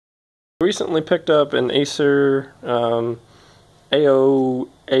Recently picked up an Acer A110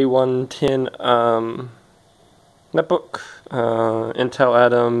 netbook, Intel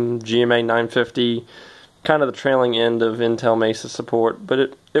Atom GMA950, kind of the trailing end of Intel Mesa support,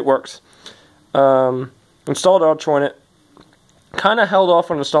 but it works. Installed Ultra on it. Kind of held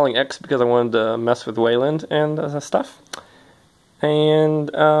off on installing X because I wanted to mess with Wayland and stuff. And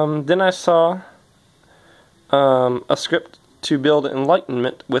then I saw a script to build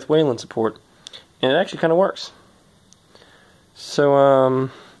Enlightenment with wayland support, and it actually kind of works. So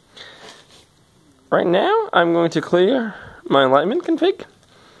right now I'm going to clear my Enlightenment config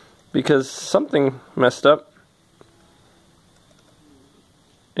because something messed up,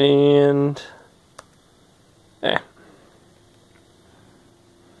 and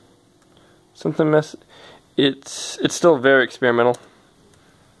it's still very experimental,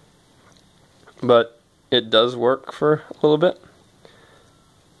 but it does work for a little bit.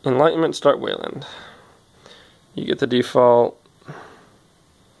 Enlightenment, start Wayland. You get the default.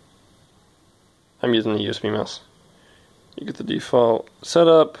 I'm using the USB mouse. You get the default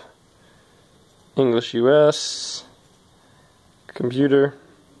setup. English US. Computer.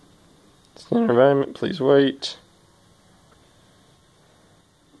 Standard environment, please wait.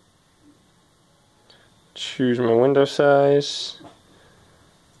 Choose my window size.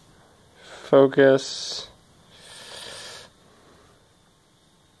 Focus.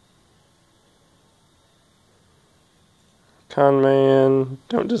 Conman.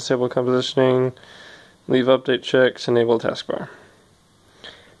 Don't disable compositioning. Leave update checks. Enable taskbar.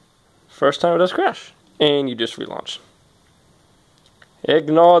 First time it does crash. And you just relaunch.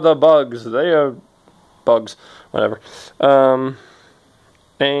 Ignore the bugs. They are bugs. Whatever.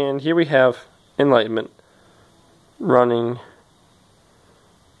 And here we have Enlightenment running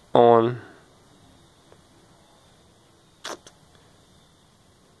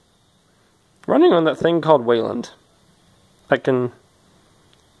on that thing called Wayland.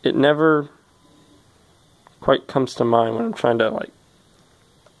 It never quite comes to mind when I'm trying to, like,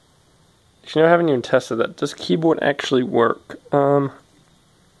 I haven't even tested that. Does keyboard actually work?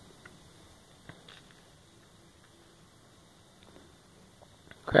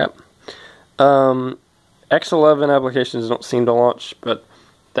 Crap. X11 applications don't seem to launch, but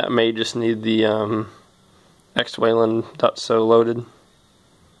that may just need the xwayland.so loaded.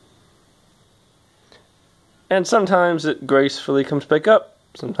 And sometimes it gracefully comes back up,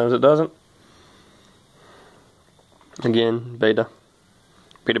 sometimes it doesn't. Again, beta.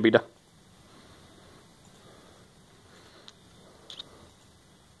 Beta. Beta.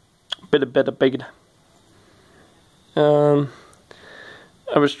 I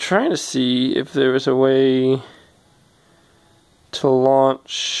was trying to see if there was a way to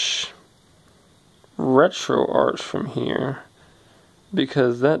launch RetroArch from here,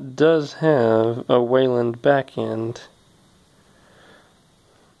 because that does have a Wayland backend,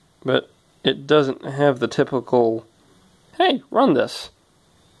 but it doesn't have the typical, hey, run this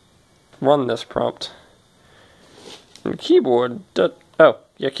prompt. And keyboard, oh,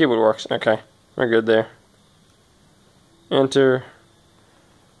 yeah, keyboard works. Okay, we're good there. Enter.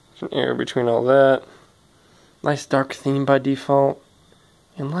 There's an error between all that. Nice dark theme by default.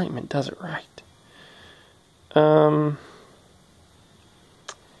 Enlightenment does it right.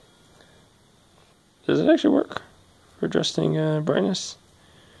 Does it actually work for adjusting brightness?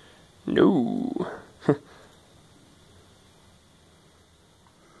 No.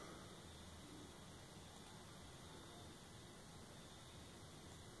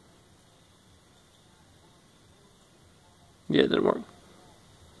 Yeah, it didn't work.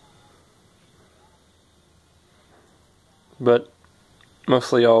 But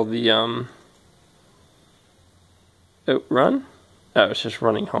mostly all the oh, run? Oh, it's just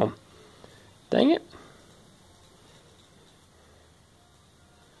running home. Dang it.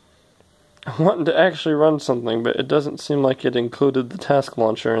 I wanted to actually run something, but it doesn't seem like it included the task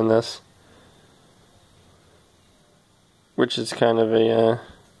launcher in this, which is kind of a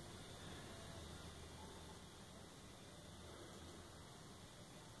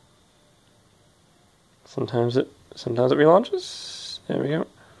sometimes it relaunches. There we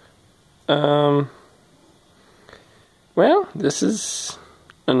go. Well, this is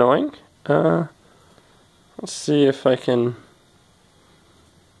annoying. Let's see if I can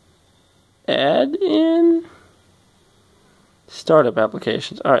add in startup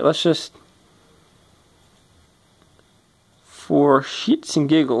applications. Alright, let's just, for shits and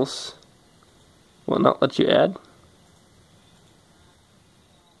giggles, will not let you add.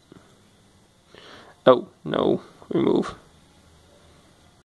 Oh, no, remove.